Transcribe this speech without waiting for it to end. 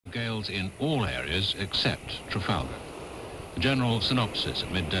Gales in all areas except Trafalgar. The general synopsis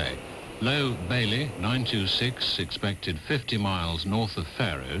at midday. Low Bailey, 926, expected 50 miles north of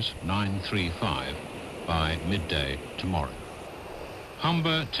Faroes, 935, by midday tomorrow.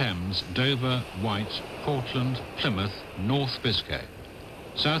 Humber, Thames, Dover, White, Portland, Plymouth, North Biscay.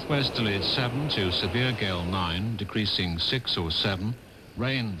 Southwesterly 7 to severe gale 9, decreasing 6 or 7.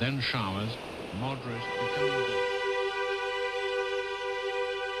 Rain, then showers, moderate becoming good.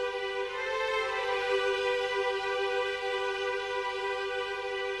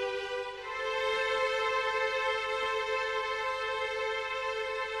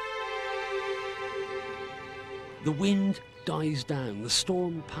 The wind dies down, the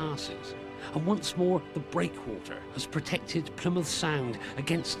storm passes, and once more the breakwater has protected Plymouth Sound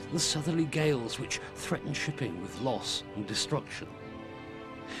against the southerly gales which threaten shipping with loss and destruction.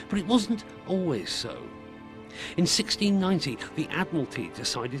 But it wasn't always so. In 1690, the Admiralty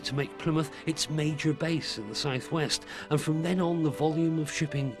decided to make Plymouth its major base in the southwest, and from then on the volume of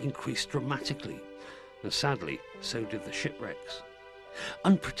shipping increased dramatically, and sadly, so did the shipwrecks.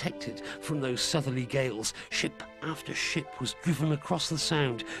 Unprotected from those southerly gales, ship after ship was driven across the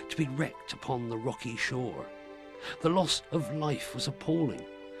Sound to be wrecked upon the rocky shore. The loss of life was appalling,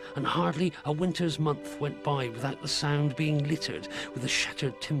 and hardly a winter's month went by without the Sound being littered with the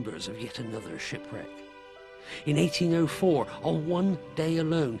shattered timbers of yet another shipwreck. In 1804, on one day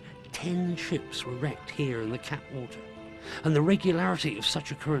alone, 10 ships were wrecked here in the Catwater, and the regularity of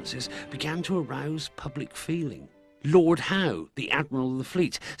such occurrences began to arouse public feeling. Lord Howe, the Admiral of the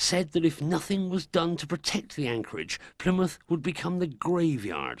fleet, said that if nothing was done to protect the anchorage, Plymouth would become the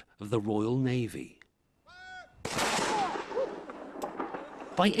graveyard of the Royal Navy.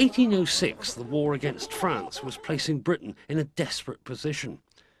 By 1806, the war against France was placing Britain in a desperate position.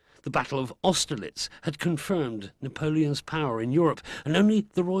 The Battle of Austerlitz had confirmed Napoleon's power in Europe, and only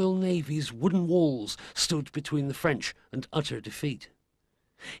the Royal Navy's wooden walls stood between the French and utter defeat.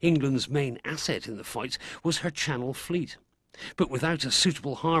 England's main asset in the fight was her Channel fleet, but without a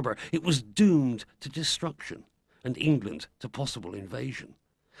suitable harbour it was doomed to destruction, and England to possible invasion.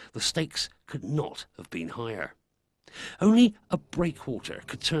 The stakes could not have been higher. Only a breakwater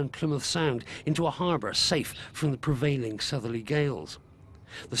could turn Plymouth Sound into a harbour safe from the prevailing southerly gales.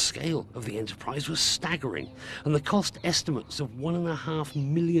 The scale of the enterprise was staggering, and the cost estimates of £1.5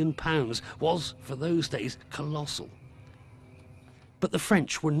 million was, for those days, colossal. But the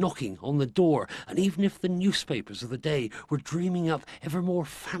French were knocking on the door, and even if the newspapers of the day were dreaming up ever more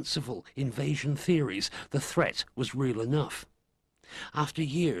fanciful invasion theories, the threat was real enough. After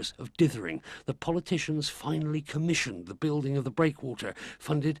years of dithering, the politicians finally commissioned the building of the breakwater,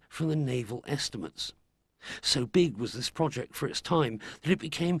 funded from the naval estimates. So big was this project for its time that it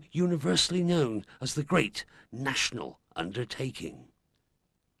became universally known as the Great National Undertaking.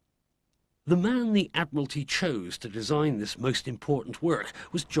 The man the Admiralty chose to design this most important work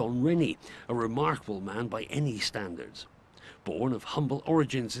was John Rennie, a remarkable man by any standards. Born of humble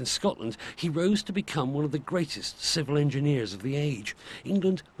origins in Scotland, he rose to become one of the greatest civil engineers of the age.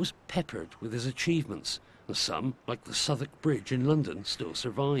 England was peppered with his achievements, and some, like the Southwark Bridge in London, still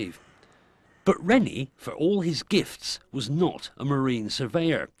survive. But Rennie, for all his gifts, was not a marine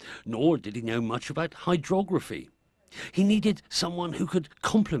surveyor, nor did he know much about hydrography. He needed someone who could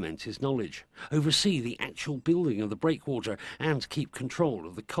complement his knowledge, oversee the actual building of the breakwater, and keep control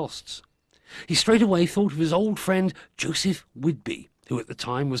of the costs. He straight away thought of his old friend Joseph Whidbey, who at the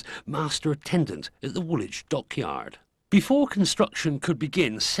time was master attendant at the Woolwich dockyard. Before construction could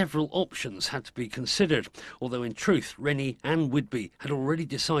begin, several options had to be considered, although in truth Rennie and Whidbey had already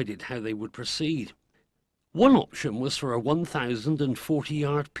decided how they would proceed. One option was for a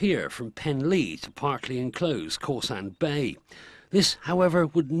 1,040-yard pier from Penlee to partly enclose Cawsand Bay. This, however,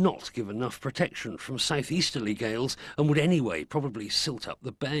 would not give enough protection from southeasterly gales and would anyway probably silt up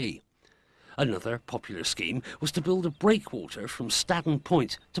the bay. Another popular scheme was to build a breakwater from Staddon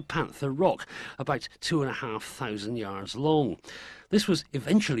Point to Panther Rock, about 2,500 yards long. This was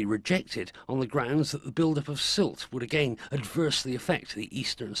eventually rejected on the grounds that the build-up of silt would again adversely affect the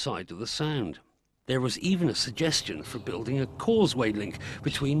eastern side of the Sound. There was even a suggestion for building a causeway link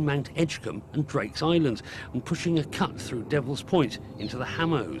between Mount Edgecombe and Drake's Island and pushing a cut through Devil's Point into the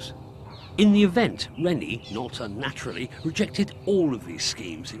Hamows. In the event, Rennie, not unnaturally, rejected all of these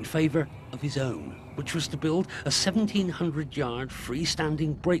schemes in favour of his own, which was to build a 1,700-yard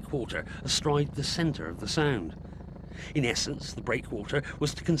freestanding breakwater astride the centre of the Sound. In essence, the breakwater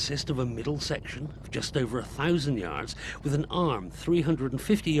was to consist of a middle section of just over 1,000 yards with an arm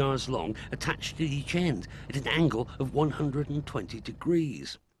 350 yards long attached at each end at an angle of 120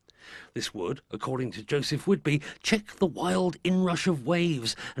 degrees. This would, according to Joseph Whitby, check the wild inrush of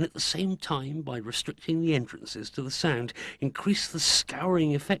waves and at the same time, by restricting the entrances to the sound, increase the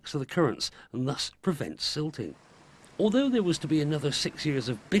scouring effects of the currents and thus prevent silting. Although there was to be another 6 years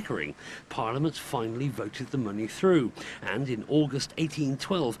of bickering, Parliament finally voted the money through, and in August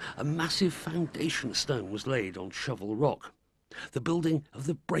 1812 a massive foundation stone was laid on Shovel Rock. The building of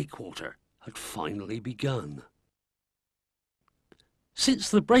the Breakwater had finally begun. Since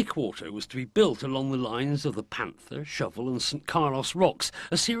the Breakwater was to be built along the lines of the Panther, Shovel and St Carlos rocks,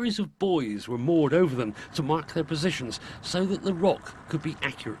 a series of buoys were moored over them to mark their positions so that the rock could be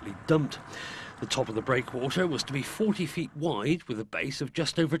accurately dumped. The top of the Breakwater was to be 40 feet wide with a base of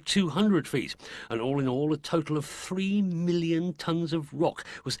just over 200 feet, and all in all a total of 3 million tons of rock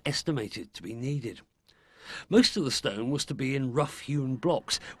was estimated to be needed. Most of the stone was to be in rough-hewn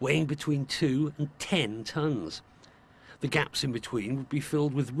blocks weighing between 2 and 10 tons. The gaps in between would be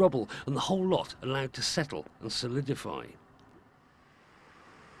filled with rubble and the whole lot allowed to settle and solidify.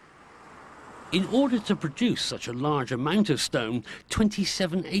 In order to produce such a large amount of stone,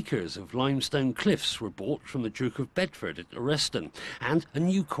 27 acres of limestone cliffs were bought from the Duke of Bedford at Oreston, and a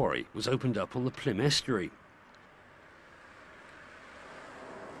new quarry was opened up on the Plym estuary.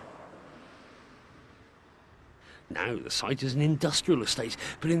 Now the site is an industrial estate,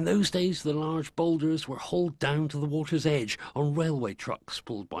 but in those days the large boulders were hauled down to the water's edge on railway trucks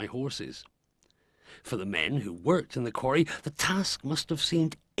pulled by horses. For the men who worked in the quarry, the task must have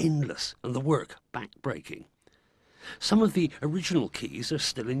seemed endless and the work back-breaking. Some of the original quays are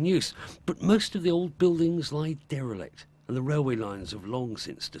still in use, but most of the old buildings lie derelict and the railway lines have long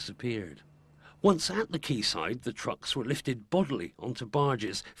since disappeared. Once at the quayside, the trucks were lifted bodily onto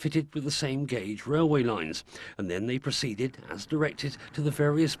barges fitted with the same gauge railway lines, and then they proceeded, as directed, to the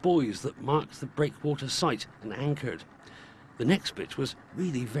various buoys that marked the Breakwater site and anchored. The next bit was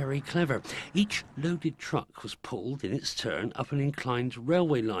really very clever. Each loaded truck was pulled in its turn up an inclined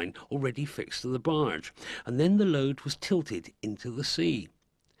railway line already fixed to the barge, and then the load was tilted into the sea.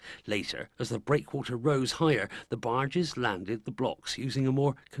 Later, as the Breakwater rose higher, the barges landed the blocks using a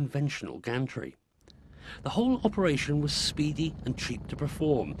more conventional gantry. The whole operation was speedy and cheap to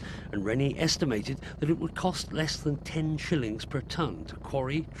perform, and Rennie estimated that it would cost less than 10 shillings per ton to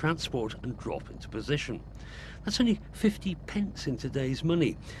quarry, transport and drop into position. That's only 50 pence in today's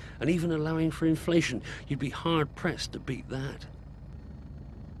money, and even allowing for inflation, you'd be hard-pressed to beat that.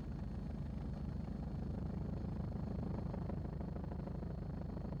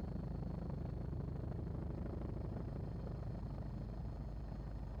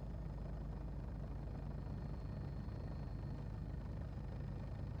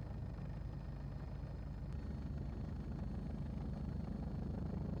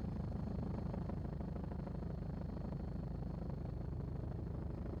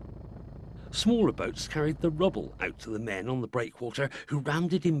 Smaller boats carried the rubble out to the men on the Breakwater, who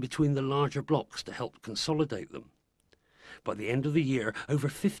rammed it in between the larger blocks to help consolidate them. By the end of the year, over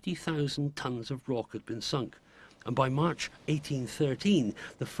 50,000 tons of rock had been sunk, and by March 1813,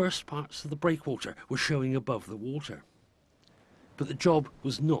 the first parts of the Breakwater were showing above the water. But the job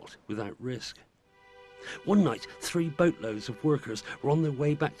was not without risk. One night, 3 boatloads of workers were on their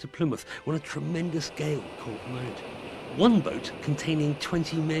way back to Plymouth when a tremendous gale caught them out. One boat containing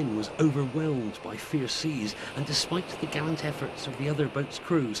 20 men was overwhelmed by fierce seas, and despite the gallant efforts of the other boats'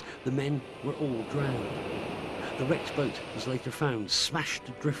 crews, the men were all drowned. The wrecked boat was later found smashed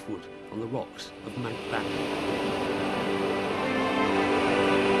to driftwood on the rocks of Mount Battle.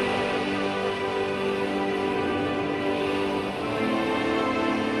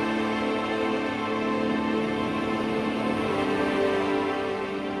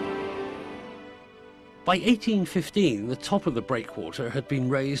 By 1815, the top of the Breakwater had been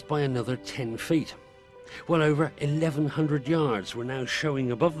raised by another 10 feet. Well over 1,100 yards were now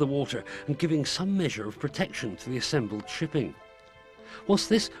showing above the water and giving some measure of protection to the assembled shipping. Whilst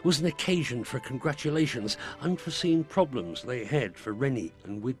this was an occasion for congratulations, unforeseen problems lay ahead for Rennie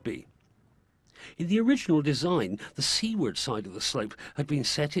and Whitby. In the original design, the seaward side of the slope had been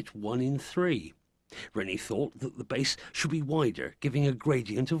set at 1 in 3. Rennie thought that the base should be wider, giving a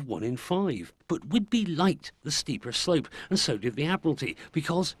gradient of 1 in 5. But Whitby liked the steeper slope, and so did the Admiralty,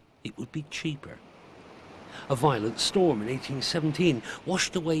 because it would be cheaper. A violent storm in 1817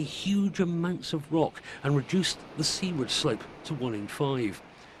 washed away huge amounts of rock and reduced the seaward slope to 1 in 5.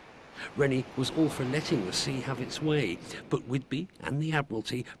 Rennie was all for letting the sea have its way, but Whitby and the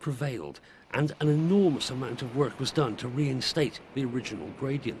Admiralty prevailed, and an enormous amount of work was done to reinstate the original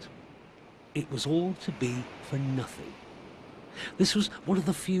gradient. It was all to be for nothing. This was one of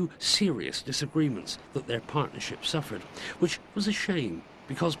the few serious disagreements that their partnership suffered, which was a shame,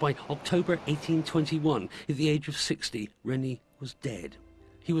 because by October 1821, at the age of 60, Rennie was dead.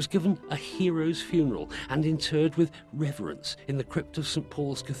 He was given a hero's funeral and interred with reverence in the crypt of St.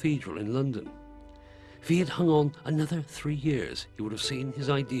 Paul's Cathedral in London. If he had hung on another 3 years, he would have seen his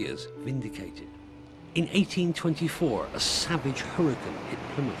ideas vindicated. In 1824, a savage hurricane hit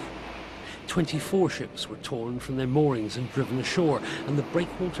Plymouth. 24 ships were torn from their moorings and driven ashore, and the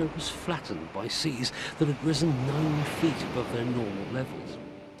breakwater was flattened by seas that had risen 9 feet above their normal levels.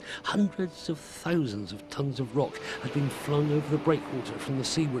 Hundreds of thousands of tons of rock had been flung over the breakwater from the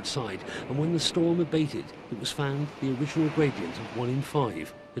seaward side, and when the storm abated, it was found the original gradient of 1 in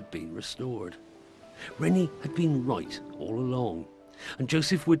 5 had been restored. Rennie had been right all along, and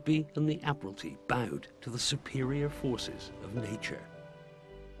Joseph Whitby and the Admiralty bowed to the superior forces of nature.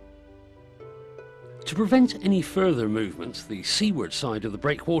 To prevent any further movement, the seaward side of the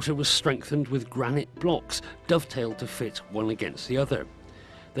breakwater was strengthened with granite blocks, dovetailed to fit one against the other.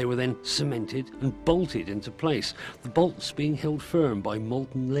 They were then cemented and bolted into place, the bolts being held firm by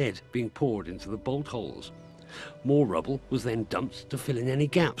molten lead being poured into the bolt holes. More rubble was then dumped to fill in any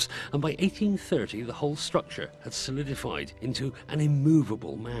gaps, and by 1830 the whole structure had solidified into an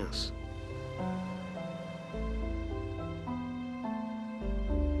immovable mass.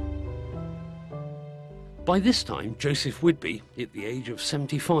 By this time, Joseph Whitby, at the age of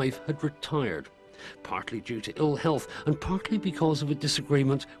 75, had retired, partly due to ill health and partly because of a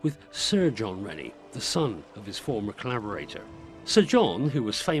disagreement with Sir John Rennie, the son of his former collaborator. Sir John, who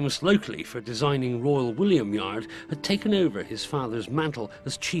was famous locally for designing Royal William Yard, had taken over his father's mantle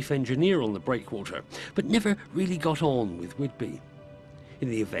as chief engineer on the breakwater, but never really got on with Whitby. In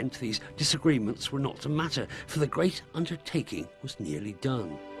the event, these disagreements were not to matter, for the great undertaking was nearly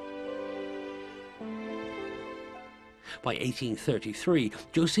done. By 1833,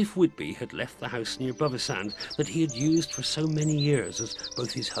 Joseph Whitby had left the house near Bovesand that he had used for so many years as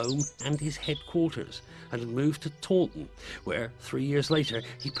both his home and his headquarters, and had moved to Taunton, where 3 years later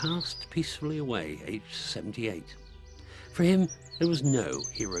he passed peacefully away, aged 78. For him, there was no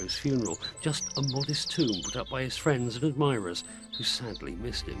hero's funeral, just a modest tomb put up by his friends and admirers who sadly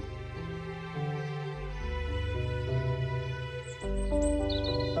missed him.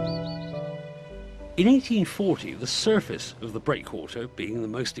 In 1840, the surface of the breakwater, being the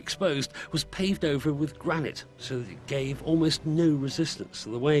most exposed, was paved over with granite so that it gave almost no resistance to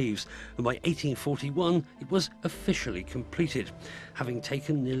the waves, and by 1841 it was officially completed, having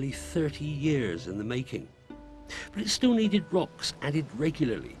taken nearly 30 years in the making. But it still needed rocks added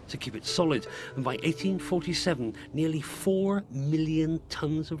regularly to keep it solid, and by 1847 nearly 4 million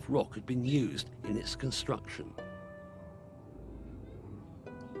tons of rock had been used in its construction.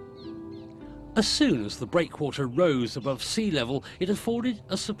 As soon as the breakwater rose above sea level, it afforded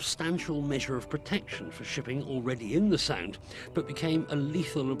a substantial measure of protection for shipping already in the Sound, but became a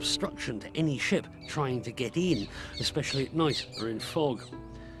lethal obstruction to any ship trying to get in, especially at night or in fog.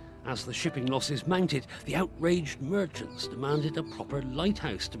 As the shipping losses mounted, the outraged merchants demanded a proper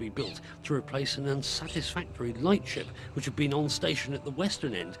lighthouse to be built to replace an unsatisfactory lightship which had been on station at the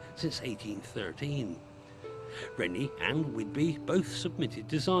western end since 1813. Rennie and Whitby both submitted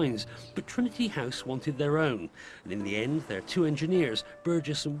designs, but Trinity House wanted their own, and in the end their 2 engineers,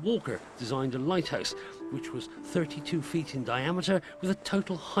 Burgess and Walker, designed a lighthouse which was 32 feet in diameter with a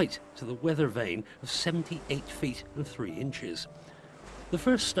total height to the weather vane of 78 feet and 3 inches. The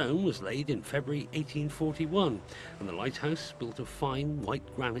first stone was laid in February 1841, and the lighthouse, built of fine white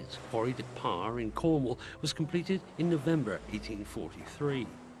granite quarried at Parr in Cornwall, was completed in November 1843.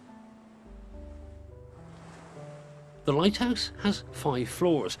 The lighthouse has 5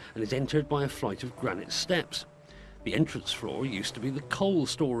 floors and is entered by a flight of granite steps. The entrance floor used to be the coal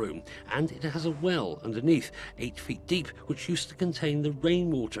storeroom, and it has a well underneath, 8 feet deep, which used to contain the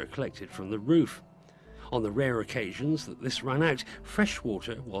rainwater collected from the roof. On the rare occasions that this ran out, fresh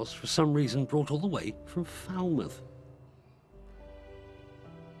water was for some reason brought all the way from Falmouth.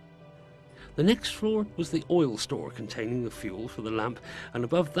 The next floor was the oil store containing the fuel for the lamp, and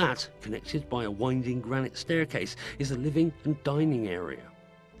above that, connected by a winding granite staircase, is the living and dining area.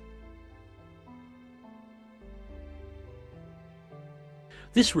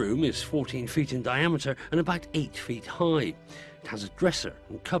 This room is 14 feet in diameter and about 8 feet high. It has a dresser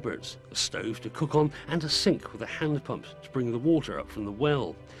and cupboards, a stove to cook on, and a sink with a hand pump to bring the water up from the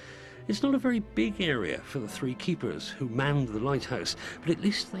well. It's not a very big area for the 3 keepers who manned the lighthouse, but at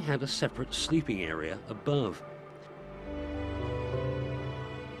least they had a separate sleeping area above.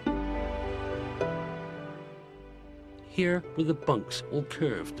 Here were the bunks, all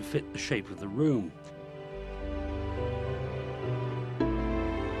curved to fit the shape of the room.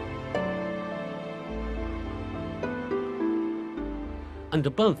 And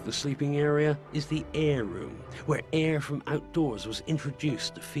above the sleeping area is the air room, where air from outdoors was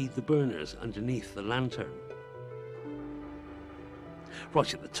introduced to feed the burners underneath the lantern.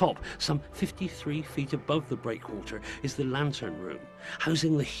 Right at the top, some 53 feet above the breakwater, is the lantern room,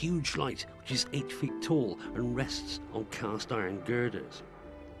 housing the huge light, which is 8 feet tall and rests on cast iron girders.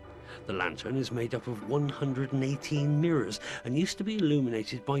 The lantern is made up of 118 mirrors and used to be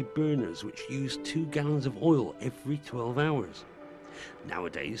illuminated by burners which used 2 gallons of oil every 12 hours.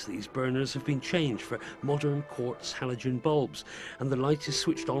 Nowadays, these burners have been changed for modern quartz halogen bulbs, and the light is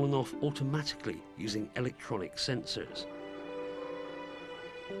switched on and off automatically using electronic sensors.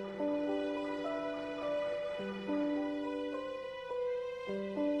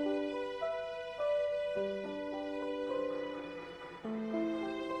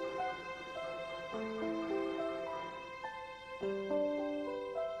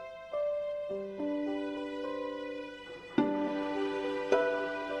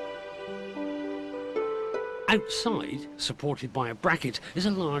 Outside, supported by a bracket, is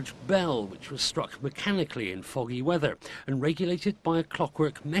a large bell which was struck mechanically in foggy weather and regulated by a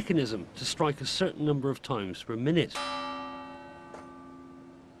clockwork mechanism to strike a certain number of times per minute.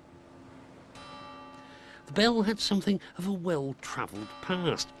 The bell had something of a well-travelled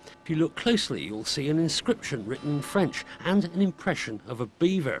past. If you look closely, you'll see an inscription written in French and an impression of a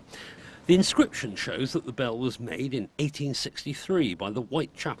beaver. The inscription shows that the bell was made in 1863 by the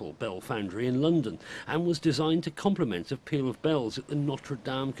Whitechapel Bell Foundry in London and was designed to complement a peal of bells at the Notre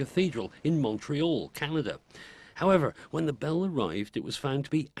Dame Cathedral in Montreal, Canada. However, when the bell arrived, it was found to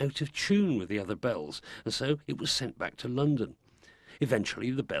be out of tune with the other bells, and so it was sent back to London.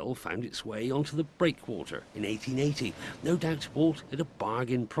 Eventually, the bell found its way onto the Breakwater in 1880, no doubt bought at a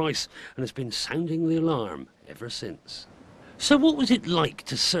bargain price, and has been sounding the alarm ever since. So what was it like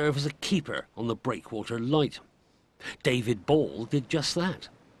to serve as a keeper on the Breakwater light? David Ball did just that.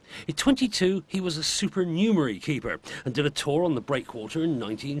 At 22, he was a supernumerary keeper and did a tour on the Breakwater in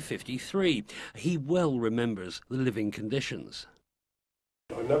 1953. He well remembers the living conditions.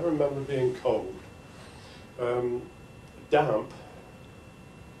 I never remember being cold. Damp,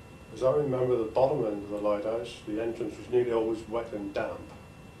 as I remember the bottom end of the lighthouse, the entrance was nearly always wet and damp.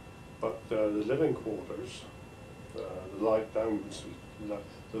 But the living quarters, the light downwards,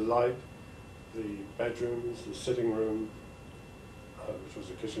 the light, the bedrooms, the sitting room, which was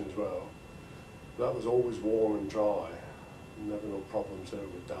the kitchen as well, that was always warm and dry. Never no problems there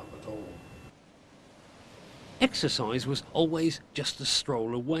with damp at all. Exercise was always just a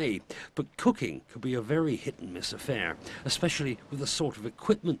stroll away, but cooking could be a very hit-and-miss affair, especially with the sort of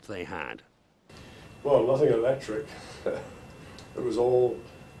equipment they had. Well, nothing electric. It was all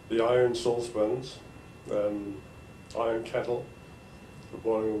the iron saucepans, iron kettle for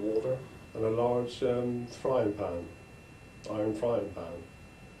boiling water, and a large frying pan, iron frying pan,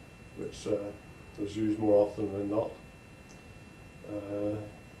 which was used more often than not.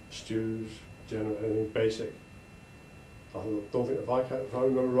 Stews, generally anything basic. I don't think, if I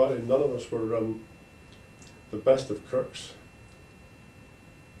remember rightly, none of us were the best of cooks.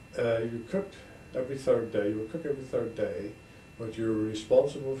 You cooked every third day, you would cook every third day, but you were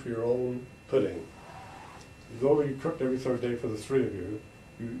responsible for your own pudding. Though you cooked every third day for the three of you,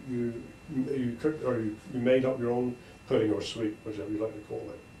 you cooked, or you made up your own pudding or sweet, whichever you like to call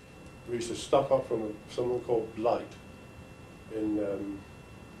it. We used to stock up from someone called Blight in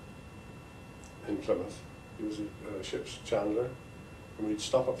Plymouth. He was a ship's chandler, and we'd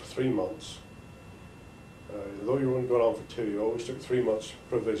stock up for 3 months. Though you weren't going on for 2, you always took 3 months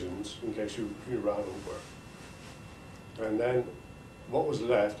provisions in case you ran over. And then what was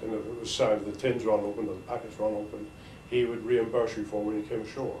left, and if it was sound, the tins were unopened or the packets were unopened, he would reimburse you for when you came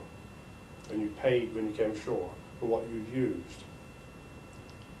ashore. And you paid when you came ashore for what you'd used.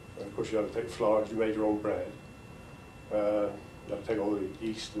 And of course you had to take flour, because you made your own bread. You had to take all the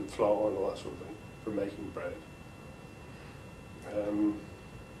yeast and flour and all that sort of thing for making bread. You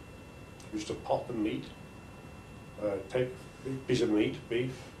used to pot the meat, take a piece of meat,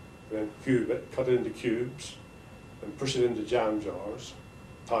 beef, then cube it, cut it into cubes, and push it into jam jars,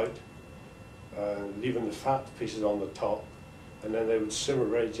 tight, leaving the fat pieces on the top, and then they would simmer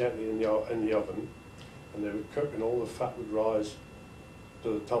very gently in the oven, and they would cook, and all the fat would rise to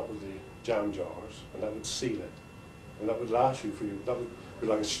the top of the jam jars, and that would seal it, and that would last you that would be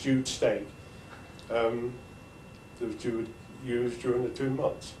like a stewed steak that you would use during the 2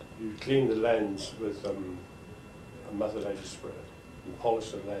 months. You clean the lens with a methylated spirit and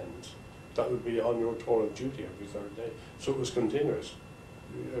polish the lens. That would be on your tour of duty every third day. So it was continuous.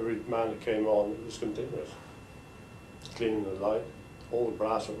 Every man that came on, it was continuous. Cleaning the light, all the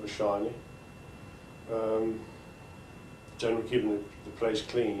brass that was shiny. generally keeping the place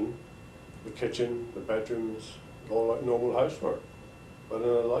clean, the kitchen, the bedrooms, all like normal housework. But in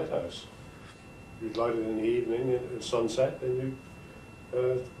a lighthouse, you'd light it in the evening at sunset, and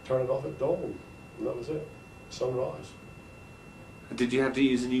you turn it off at dawn, and that was it, sunrise. Did you have to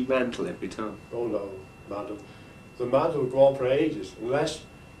use a new mantle every time? Oh no, mantle. The mantle would go on for ages, unless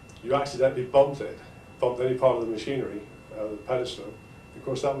you accidentally bumped any part of the machinery, the pedestal. Of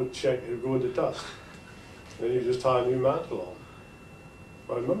course, that would shake, it would go into dust. Then you just tie a new mantle on.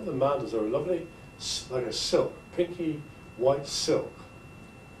 But I remember the mantles, they were lovely, like a silk, pinky white silk.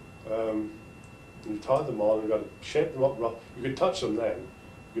 You tied them on, and you got to shape them up rough. You could touch them then.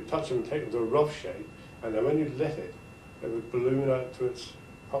 You could touch them and take them to a rough shape, and then when you lit it, it would balloon out to its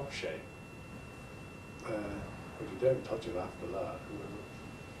proper shape. But you don't touch it after that.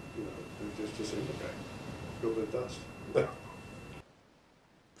 You know, it would just disintegrate, go with dust.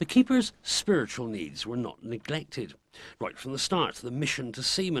 The keeper's spiritual needs were not neglected. Right from the start, the mission to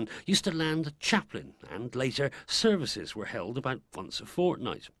seamen used to land a chaplain, and later services were held about once a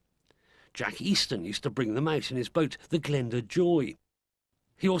fortnight. Jack Easton used to bring them out in his boat, the Glenda Joy.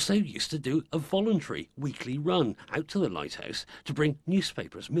 He also used to do a voluntary weekly run out to the lighthouse to bring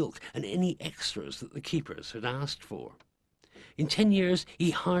newspapers, milk, and any extras that the keepers had asked for. In 10 years,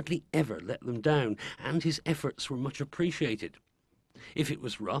 he hardly ever let them down, and his efforts were much appreciated. If it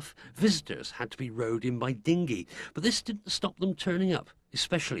was rough, visitors had to be rowed in by dinghy, but this didn't stop them turning up,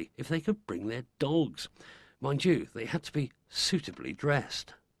 especially if they could bring their dogs. Mind you, they had to be suitably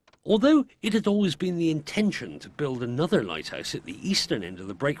dressed. Although it had always been the intention to build another lighthouse at the eastern end of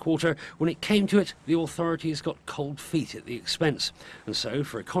the breakwater, when it came to it, the authorities got cold feet at the expense, and so,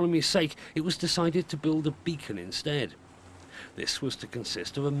 for economy's sake, it was decided to build a beacon instead. This was to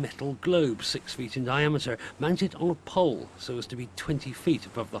consist of a metal globe 6 feet in diameter, mounted on a pole so as to be 20 feet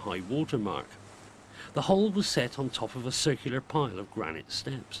above the high water mark. The whole was set on top of a circular pile of granite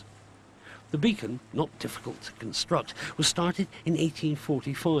steps. The beacon, not difficult to construct, was started in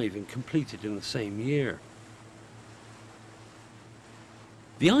 1845 and completed in the same year.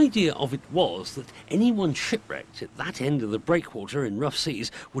 The idea of it was that anyone shipwrecked at that end of the breakwater in rough seas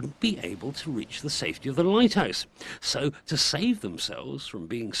wouldn't be able to reach the safety of the lighthouse. So, to save themselves from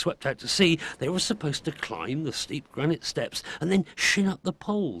being swept out to sea, they were supposed to climb the steep granite steps and then shin up the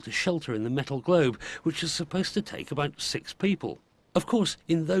pole to shelter in the metal globe, which was supposed to take about 6 people. Of course,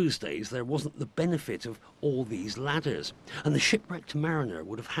 in those days there wasn't the benefit of all these ladders, and the shipwrecked mariner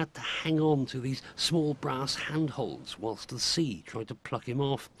would have had to hang on to these small brass handholds whilst the sea tried to pluck him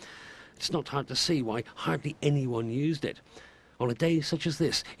off. It's not hard to see why hardly anyone used it. On a day such as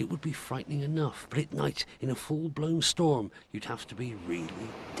this, it would be frightening enough, but at night, in a full-blown storm, you'd have to be really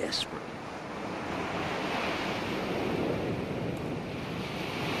desperate.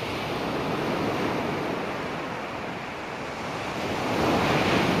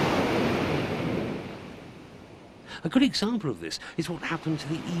 A good example of this is what happened to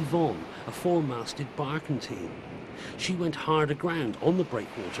the Yvonne, a 4-masted barkentine. She went hard aground on the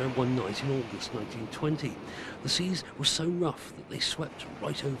breakwater one night in August 1920. The seas were so rough that they swept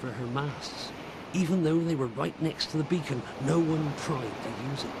right over her masts. Even though they were right next to the beacon, no one tried to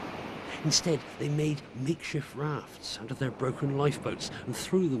use it. Instead, they made makeshift rafts out of their broken lifeboats and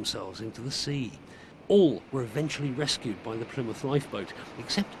threw themselves into the sea. All were eventually rescued by the Plymouth lifeboat,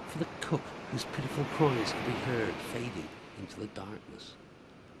 except for the cook, whose pitiful cries could be heard fading into the darkness.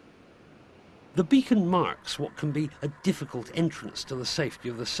 The beacon marks what can be a difficult entrance to the safety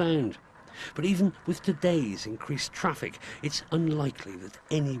of the Sound. But even with today's increased traffic, it's unlikely that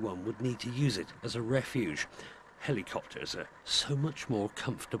anyone would need to use it as a refuge. Helicopters are so much more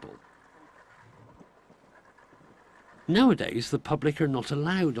comfortable. Nowadays, the public are not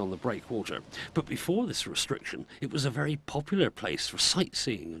allowed on the breakwater, but before this restriction, it was a very popular place for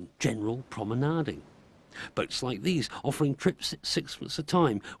sightseeing and general promenading. Boats like these, offering trips at 6 a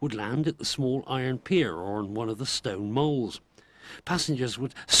time, would land at the small iron pier or on one of the stone moles. Passengers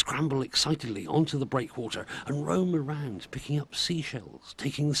would scramble excitedly onto the breakwater and roam around, picking up seashells,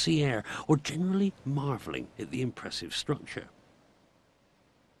 taking the sea air, or generally marvelling at the impressive structure.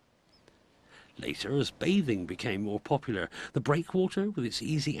 Later, as bathing became more popular, the breakwater, with its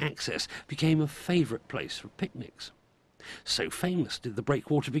easy access, became a favourite place for picnics. So famous did the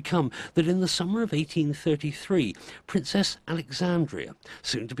breakwater become that in the summer of 1833, Princess Alexandria,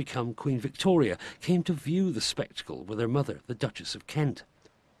 soon to become Queen Victoria, came to view the spectacle with her mother, the Duchess of Kent.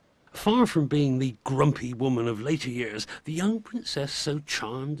 Far from being the grumpy woman of later years, the young princess so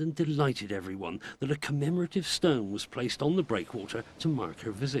charmed and delighted everyone that a commemorative stone was placed on the breakwater to mark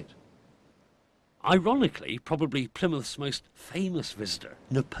her visit. Ironically, probably Plymouth's most famous visitor,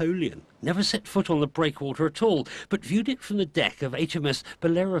 Napoleon, never set foot on the breakwater at all, but viewed it from the deck of HMS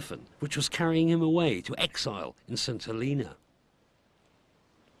Bellerophon, which was carrying him away to exile in St Helena.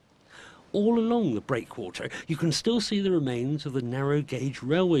 All along the breakwater, you can still see the remains of the narrow-gauge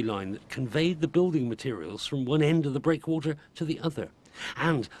railway line that conveyed the building materials from one end of the breakwater to the other,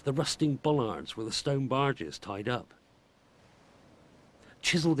 and the rusting bollards where the stone barges tied up.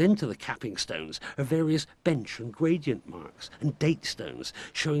 Chiselled into the capping stones are various bench and gradient marks and date stones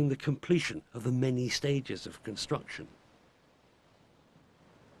showing the completion of the many stages of construction.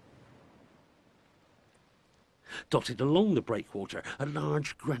 Dotted along the breakwater are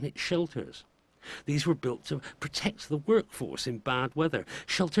large granite shelters. These were built to protect the workforce in bad weather,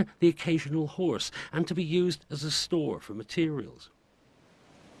 shelter the occasional horse, and to be used as a store for materials.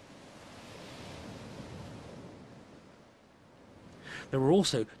 There were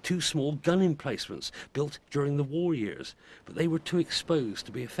also 2 small gun emplacements built during the war years, but they were too exposed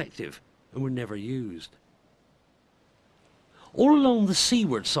to be effective and were never used. All along the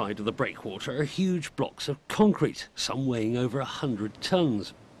seaward side of the breakwater are huge blocks of concrete, some weighing over 100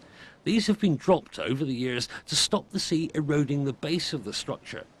 tons. These have been dropped over the years to stop the sea eroding the base of the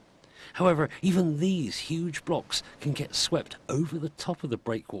structure. However, even these huge blocks can get swept over the top of the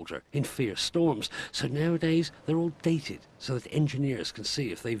breakwater in fierce storms, so nowadays they're all dated so that engineers can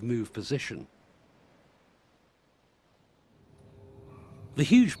see if they've moved position. The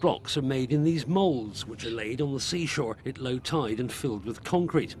huge blocks are made in these moulds, which are laid on the seashore at low tide and filled with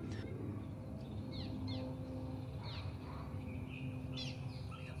concrete.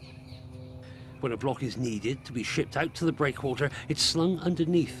 When a block is needed to be shipped out to the breakwater, it's slung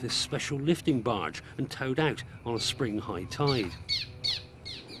underneath this special lifting barge and towed out on a spring high tide.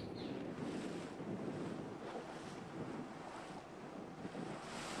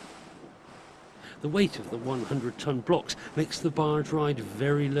 The weight of the 100-ton blocks makes the barge ride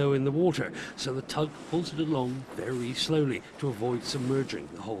very low in the water, so the tug pulls it along very slowly to avoid submerging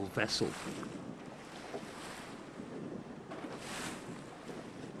the whole vessel.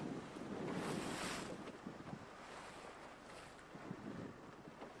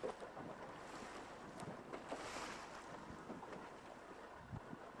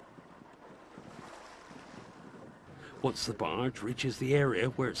 Once the barge reaches the area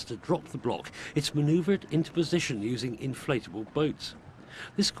where it's to drop the block, it's manoeuvred into position using inflatable boats.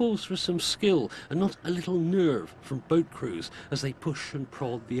 This calls for some skill and not a little nerve from boat crews as they push and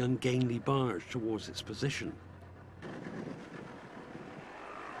prod the ungainly barge towards its position.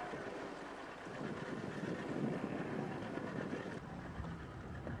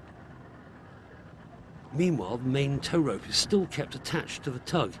 Meanwhile, the main tow rope is still kept attached to the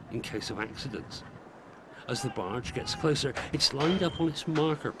tug in case of accidents. As the barge gets closer, it's lined up on its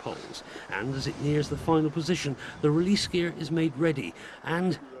marker poles, and as it nears the final position, the release gear is made ready,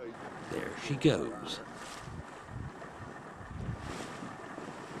 and there she goes.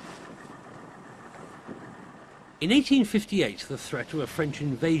 In 1858, the threat of a French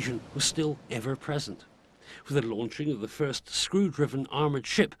invasion was still ever present. With the launching of the first screw-driven armoured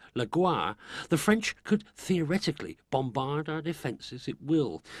ship, La Gloire, the French could theoretically bombard our defences at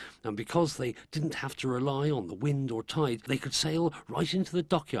will, and because they didn't have to rely on the wind or tide, they could sail right into the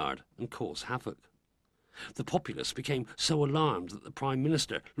dockyard and cause havoc. The populace became so alarmed that the Prime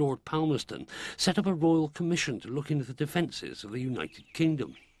Minister, Lord Palmerston, set up a royal commission to look into the defences of the United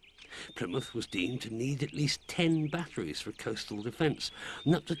Kingdom. Plymouth was deemed to need at least 10 batteries for coastal defence,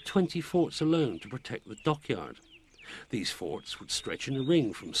 and up to 20 forts alone to protect the dockyard. These forts would stretch in a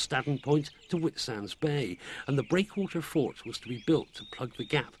ring from Staden Point to Whitsands Bay, and the Breakwater fort was to be built to plug the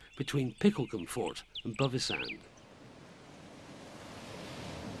gap between Picklecombe Fort and Bovisand.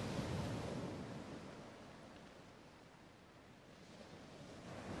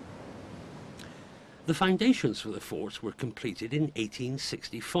 The foundations for the fort were completed in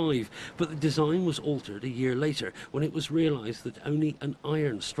 1865, but the design was altered a year later when it was realised that only an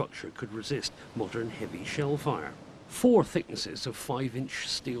iron structure could resist modern heavy shell fire. 4 thicknesses of 5-inch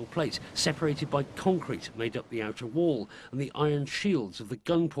steel plate separated by concrete made up the outer wall, and the iron shields of the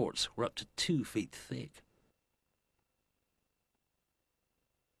gun ports were up to 2 feet thick.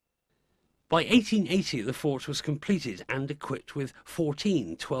 By 1880, the fort was completed and equipped with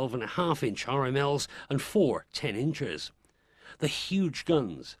 14 12.5-inch RMLs and 4 10-inchers. The huge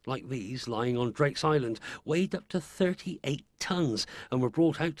guns, like these lying on Drake's Island, weighed up to 38 tons and were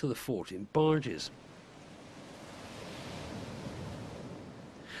brought out to the fort in barges.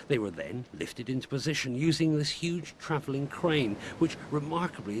 They were then lifted into position using this huge travelling crane, which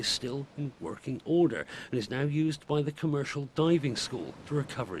remarkably is still in working order and is now used by the Commercial Diving School to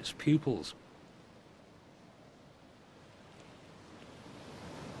recover its pupils.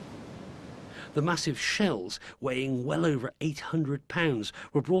 The massive shells, weighing well over 800 pounds,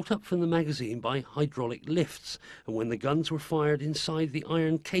 were brought up from the magazine by hydraulic lifts, and when the guns were fired inside the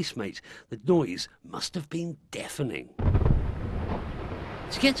iron casemate, the noise must have been deafening.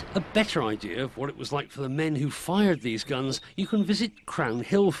 To get a better idea of what it was like for the men who fired these guns, you can visit Crown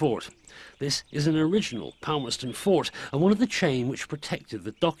Hill Fort. This is an original Palmerston fort and one of the chain which protected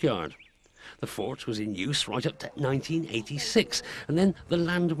the dockyard. The fort was in use right up to 1986, and then the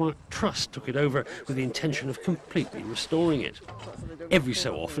Landmark Trust took it over with the intention of completely restoring it. Every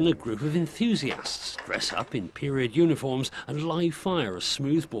so often a group of enthusiasts dress up in period uniforms and live fire a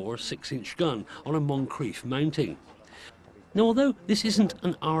smoothbore 6-inch gun on a Moncrief mounting. Now, although this isn't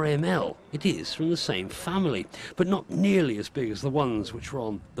an RML, it is from the same family, but not nearly as big as the ones which were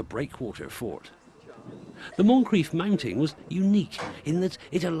on the Breakwater fort. The Moncrief mounting was unique in that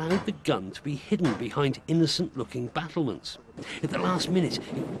it allowed the gun to be hidden behind innocent-looking battlements. At the last minute,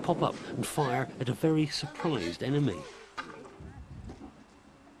 it would pop up and fire at a very surprised enemy.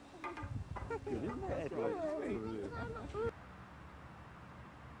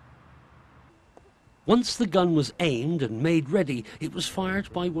 Once the gun was aimed and made ready, it was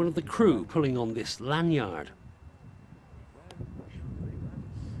fired by one of the crew pulling on this lanyard.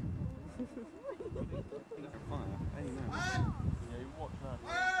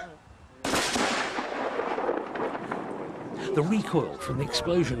 The recoil from the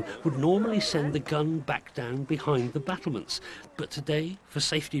explosion would normally send the gun back down behind the battlements, but today, for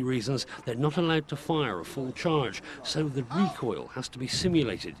safety reasons, they're not allowed to fire a full charge, so the recoil has to be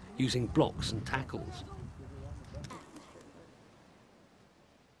simulated using blocks and tackles.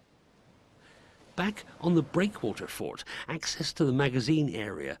 Back on the Breakwater fort, access to the magazine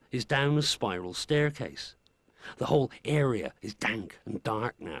area is down a spiral staircase. The whole area is dank and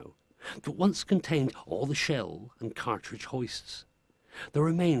dark now, but once contained all the shell and cartridge hoists. The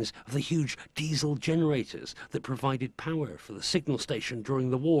remains of the huge diesel generators that provided power for the signal station during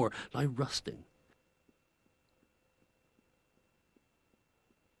the war lie rusting.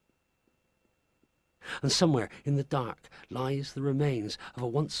 And somewhere in the dark lies the remains of a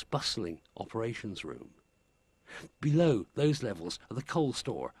once bustling operations room. Below those levels are the coal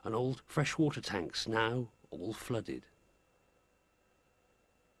store and old freshwater tanks, now all flooded.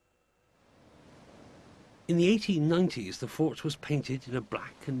 In the 1890s, the fort was painted in a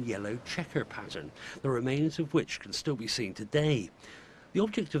black and yellow checker pattern, the remains of which can still be seen today. The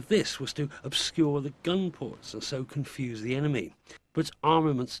object of this was to obscure the gun ports and so confuse the enemy. But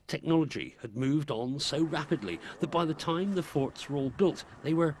armaments technology had moved on so rapidly that by the time the forts were all built,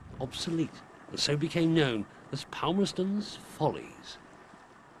 they were obsolete and so became known as Palmerston's Follies.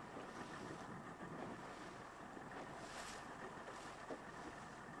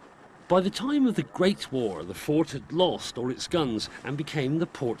 By the time of the Great War, the fort had lost all its guns and became the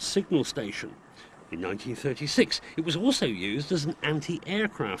port signal station. In 1936, it was also used as an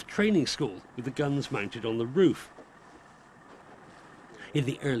anti-aircraft training school with the guns mounted on the roof. In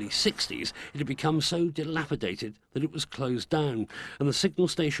the early 60s, it had become so dilapidated that it was closed down, and the signal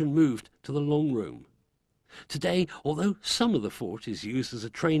station moved to the long room. Today, although some of the fort is used as a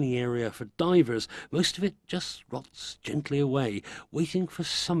training area for divers, most of it just rots gently away, waiting for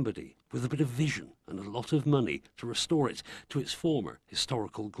somebody with a bit of vision and a lot of money to restore it to its former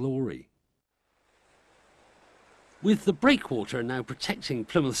historical glory. With the Breakwater now protecting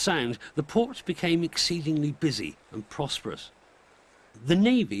Plymouth Sound, the port became exceedingly busy and prosperous. The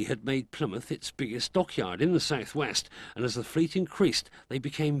Navy had made Plymouth its biggest dockyard in the southwest, and as the fleet increased, they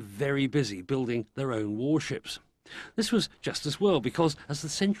became very busy building their own warships. This was just as well because as the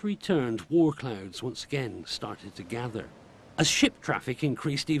century turned, war clouds once again started to gather. As ship traffic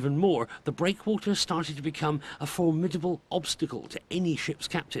increased even more, the Breakwater started to become a formidable obstacle to any ship's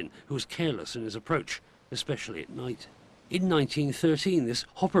captain who was careless in his approach, especially at night. In 1913, this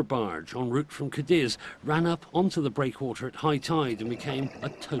hopper barge en route from Cadiz ran up onto the Breakwater at high tide and became a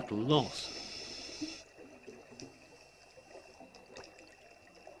total loss.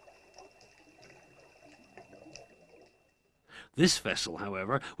 This vessel,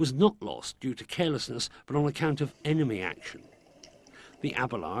 however, was not lost due to carelessness, but on account of enemy action. The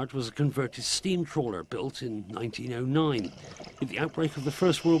Abelard was a converted steam trawler built in 1909. At the outbreak of the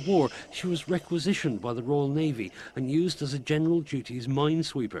First World War, she was requisitioned by the Royal Navy and used as a general duties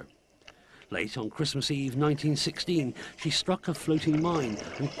minesweeper. Late on Christmas Eve 1916, she struck a floating mine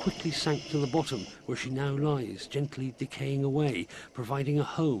and quickly sank to the bottom, where she now lies, gently decaying away, providing a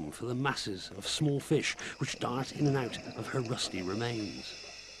home for the masses of small fish which dart in and out of her rusty remains.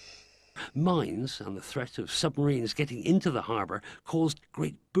 Mines and the threat of submarines getting into the harbour caused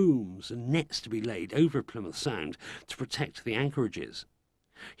great booms and nets to be laid over Plymouth Sound to protect the anchorages.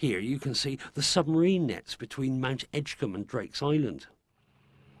 Here you can see the submarine nets between Mount Edgecombe and Drake's Island.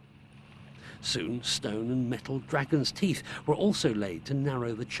 Soon stone and metal dragon's teeth were also laid to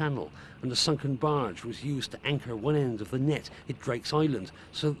narrow the channel, and a sunken barge was used to anchor one end of the net at Drake's Island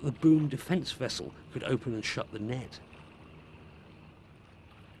so that the boom defence vessel could open and shut the net.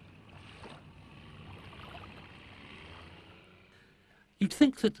 You'd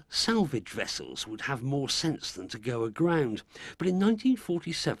think that salvage vessels would have more sense than to go aground, but in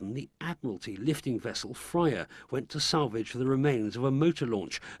 1947 the Admiralty lifting vessel Freya went to salvage the remains of a motor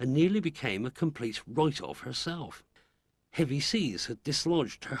launch and nearly became a complete write-off herself. Heavy seas had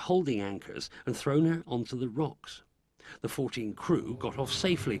dislodged her holding anchors and thrown her onto the rocks. The 14 crew got off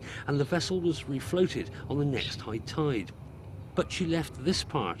safely and the vessel was refloated on the next high tide. But she left this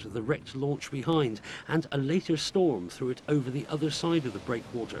part of the wrecked launch behind, and a later storm threw it over the other side of the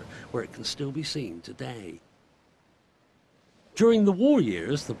breakwater, where it can still be seen today. During the war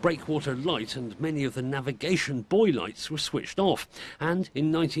years, the breakwater light and many of the navigation buoy lights were switched off, and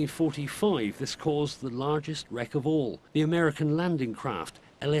in 1945 this caused the largest wreck of all, the American landing craft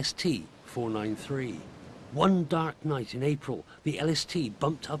LST-493. One dark night in April, the LST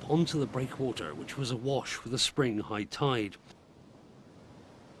bumped up onto the breakwater, which was awash with a spring high tide.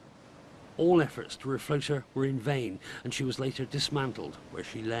 All efforts to refloat her were in vain, and she was later dismantled where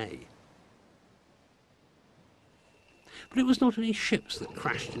she lay. But it was not any ships that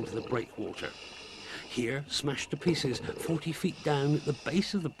crashed into the breakwater. Here, smashed to pieces 40 feet down at the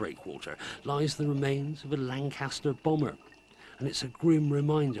base of the breakwater, lies the remains of a Lancaster bomber. And it's a grim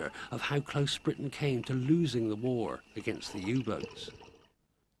reminder of how close Britain came to losing the war against the U-boats.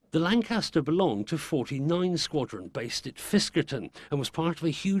 The Lancaster belonged to 49 Squadron based at Fiskerton and was part of a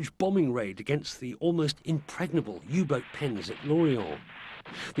huge bombing raid against the almost impregnable U-boat pens at Lorient.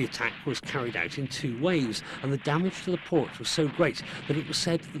 The attack was carried out in 2 waves, and the damage to the port was so great that it was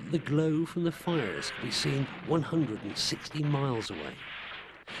said that the glow from the fires could be seen 160 miles away.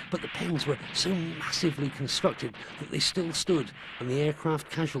 But the pens were so massively constructed that they still stood, and the aircraft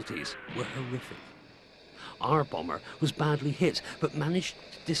casualties were horrific. Our bomber was badly hit, but managed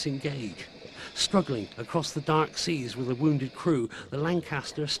to disengage. Struggling across the dark seas with a wounded crew, the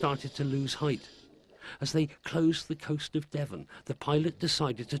Lancaster started to lose height. As they closed the coast of Devon, the pilot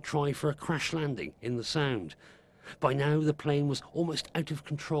decided to try for a crash landing in the Sound. By now the plane was almost out of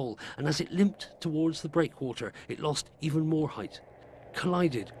control, and as it limped towards the breakwater, it lost even more height,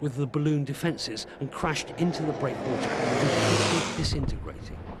 collided with the balloon defences and crashed into the breakwater, completely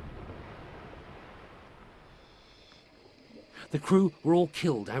disintegrating. The crew were all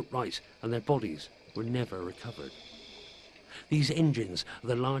killed outright, and their bodies were never recovered. These engines are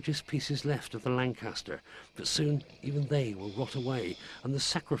the largest pieces left of the Lancaster, but soon even they will rot away, and the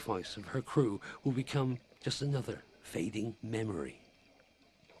sacrifice of her crew will become just another fading memory.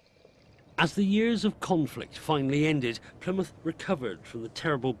 As the years of conflict finally ended, Plymouth recovered from the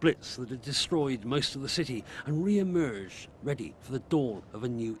terrible blitz that had destroyed most of the city and re-emerged, ready for the dawn of a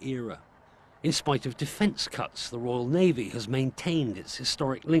new era. In spite of defence cuts, the Royal Navy has maintained its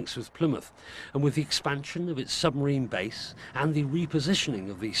historic links with Plymouth, and with the expansion of its submarine base and the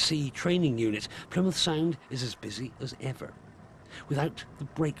repositioning of the Sea Training Unit, Plymouth Sound is as busy as ever. Without the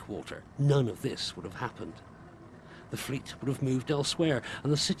breakwater, none of this would have happened. The fleet would have moved elsewhere,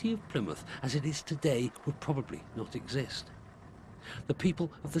 and the city of Plymouth, as it is today, would probably not exist. The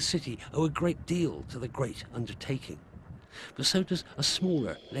people of the city owe a great deal to the great undertaking. But so does a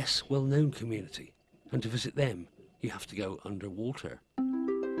smaller, less well-known community, and to visit them you have to go underwater.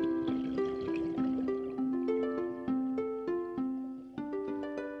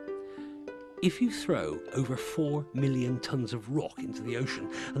 If you throw over 4 million tons of rock into the ocean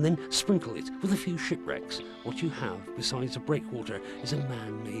and then sprinkle it with a few shipwrecks, what you have besides a breakwater is a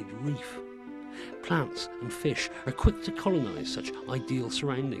man-made reef. Plants and fish are quick to colonise such ideal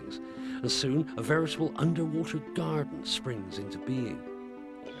surroundings, and soon a veritable underwater garden springs into being.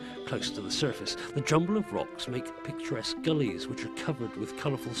 Close to the surface, the jumble of rocks make picturesque gullies which are covered with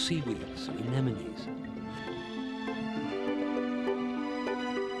colourful seaweeds and anemones.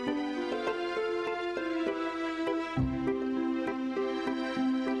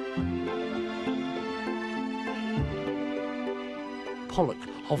 Pollock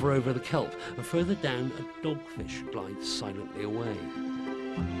hover over the kelp, and further down a dogfish glides silently away.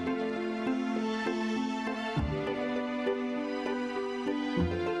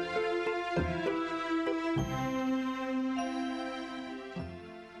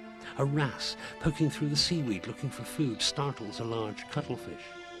 A wrasse poking through the seaweed looking for food startles a large cuttlefish.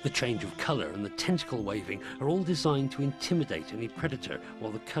 The change of colour and the tentacle waving are all designed to intimidate any predator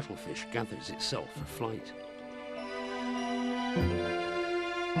while the cuttlefish gathers itself for flight.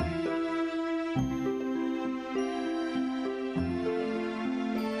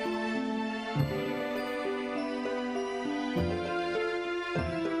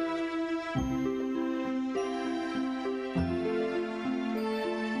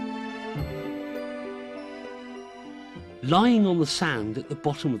 Lying on the sand at the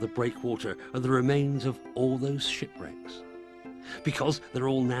bottom of the breakwater are the remains of all those shipwrecks. Because they're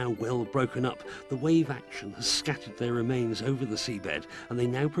all now well broken up, the wave action has scattered their remains over the seabed, and they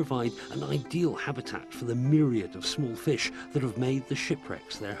now provide an ideal habitat for the myriad of small fish that have made the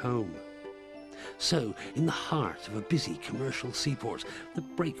shipwrecks their home. So, in the heart of a busy commercial seaport, the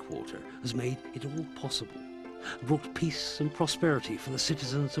breakwater has made it all possible, brought peace and prosperity for the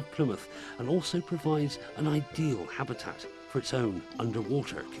citizens of Plymouth, and also provides an ideal habitat for its own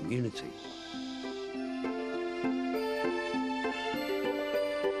underwater community.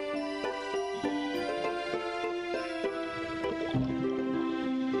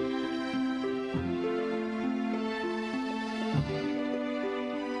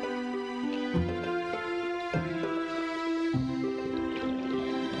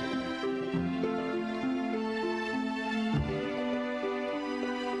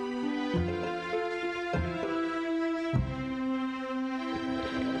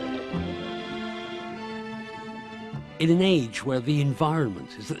 In an age where the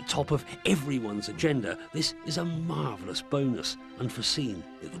environment is at the top of everyone's agenda, this is a marvellous bonus, unforeseen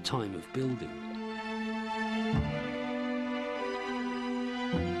at the time of building.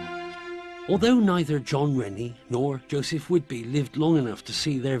 Although neither John Rennie nor Joseph Whitby lived long enough to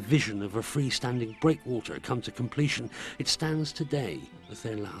see their vision of a freestanding breakwater come to completion, it stands today as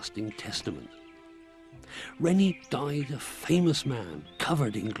their lasting testament. Rennie died a famous man,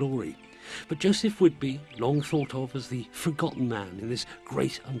 covered in glory. But Joseph Whitby, long thought of as the forgotten man in this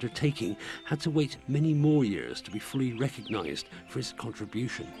great undertaking, had to wait many more years to be fully recognised for his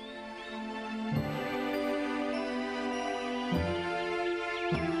contribution.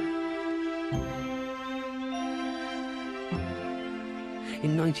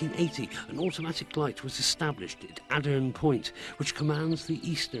 In 1980, an automatic light was established at Adern Point, which commands the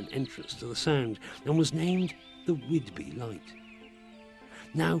eastern entrance to the Sound, and was named the Whitby Light.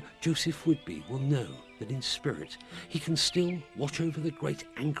 Now Joseph Whitby will know that in spirit he can still watch over the great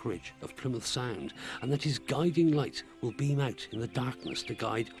anchorage of Plymouth Sound, and that his guiding light will beam out in the darkness to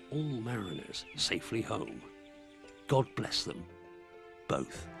guide all mariners safely home. God bless them,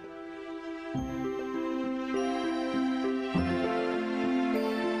 both.